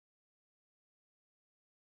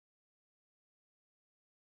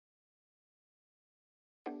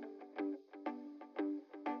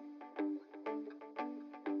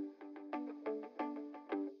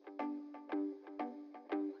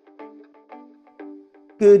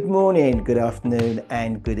Good morning, good afternoon,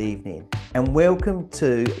 and good evening, and welcome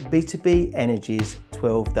to B2B Energy's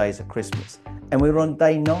 12 Days of Christmas. And we're on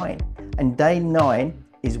day 9, and day 9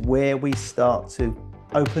 is where we start to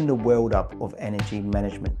open the world up of energy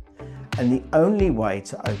management. And the only way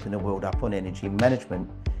to open the world up on energy management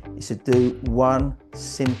is to do one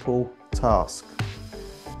simple task.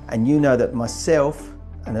 And you know that myself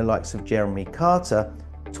and the likes of Jeremy Carter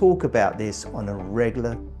talk about this on a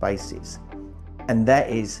regular basis. And that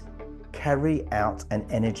is carry out an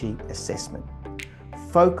energy assessment.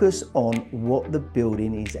 Focus on what the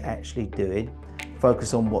building is actually doing,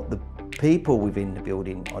 focus on what the people within the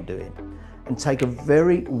building are doing, and take a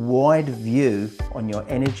very wide view on your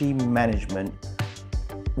energy management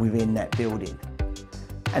within that building.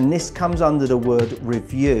 And this comes under the word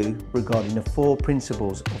review regarding the 4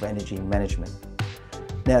 principles of energy management.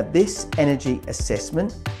 Now, this energy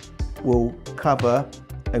assessment will cover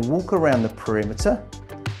a walk around the perimeter,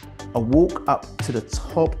 a walk up to the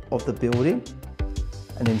top of the building,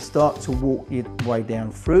 and then start to walk your way down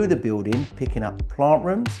through the building, picking up plant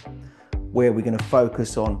rooms, where we're going to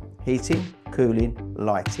focus on heating, cooling,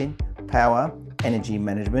 lighting, power, energy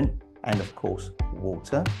management, and of course,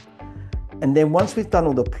 water. And then once we've done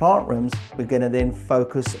all the plant rooms, we're going to then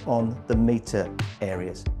focus on the meter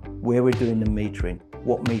areas, where we're doing the metering,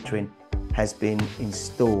 what metering has been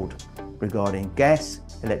installed regarding gas,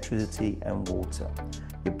 electricity and water.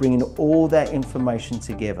 You're bringing all that information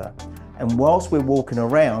together, and whilst we're walking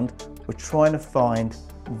around, we're trying to find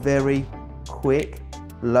very quick,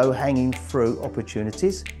 low-hanging fruit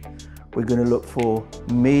opportunities. We're going to look for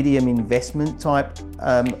medium investment type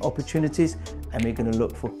opportunities, and we're going to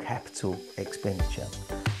look for capital expenditure.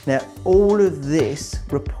 Now, all of this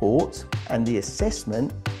report and the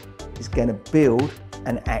assessment is going to build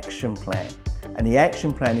an action plan. And the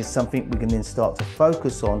action plan is something we can then start to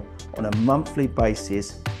focus on a monthly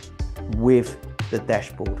basis with the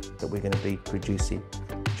dashboard that we're going to be producing,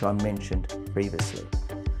 which I mentioned previously.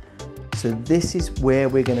 So this is where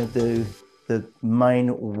we're going to do the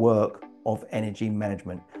main work of energy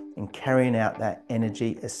management and carrying out that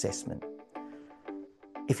energy assessment.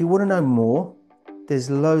 If you want to know more, there's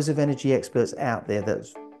loads of energy experts out there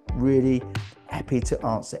that's really happy to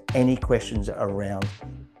answer any questions around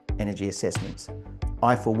energy assessments.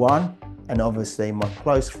 I, for one, and obviously my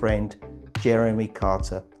close friend, Jeremy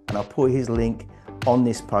Carter, and I'll put his link on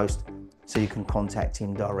this post so you can contact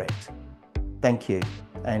him direct. Thank you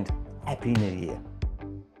and Happy New Year.